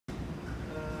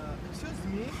excuse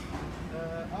me,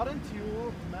 aren't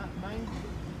you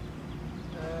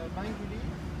Mangoli?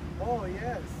 Oh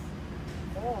yes.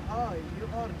 Oh hi, you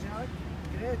are Jack.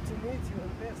 Great to meet you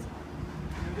in person.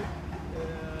 You look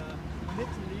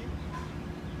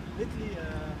little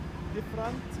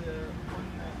different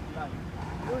online.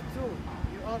 You too.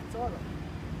 You are taller.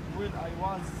 Well, I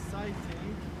was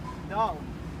sitting down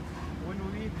when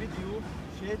we video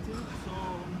chatting, so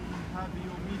have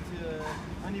you meet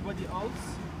anybody else?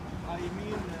 I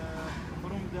mean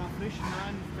from the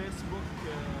freshman Facebook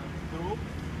group.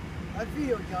 A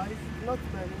few guys, not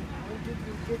many. When did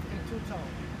you get into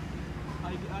town?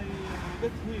 I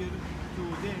get here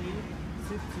today,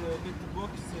 sit get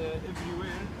books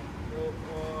everywhere,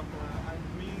 and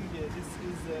mean this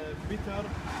is better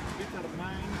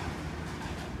mind.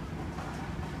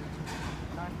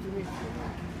 Nice to meet you.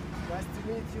 Nice to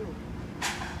meet you.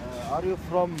 Are you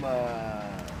from?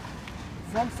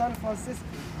 From San Francisco.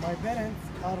 My parents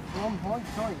are from Hong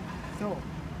Kong. So,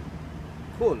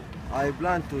 Cool. I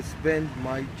plan to spend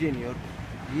my junior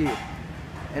year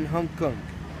in Hong Kong.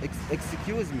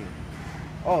 Excuse me.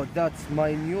 Oh, that's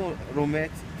my new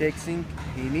roommate texting.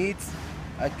 He needs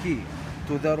a key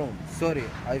to the room. Sorry,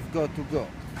 I've got to go.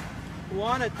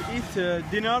 Wanna eat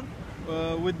dinner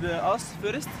with us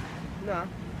first? Nah,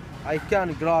 I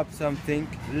can grab something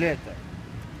later.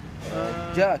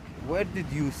 Jack, where did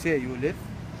you say you live?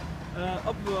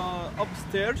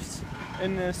 Upstairs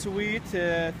in suite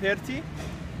 30.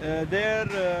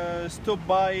 There stop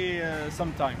by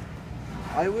sometime.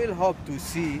 I will hope to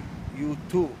see you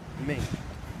too, Ming.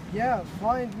 yeah,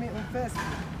 find me on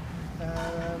Facebook.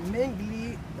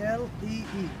 Mingli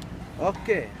Lee.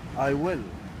 Okay, I will.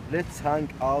 Let's hang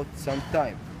out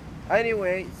sometime.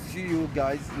 Anyway, see you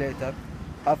guys later.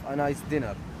 Have a nice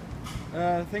dinner.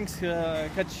 Thanks.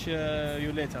 Catch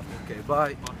you later. Okay,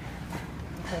 bye.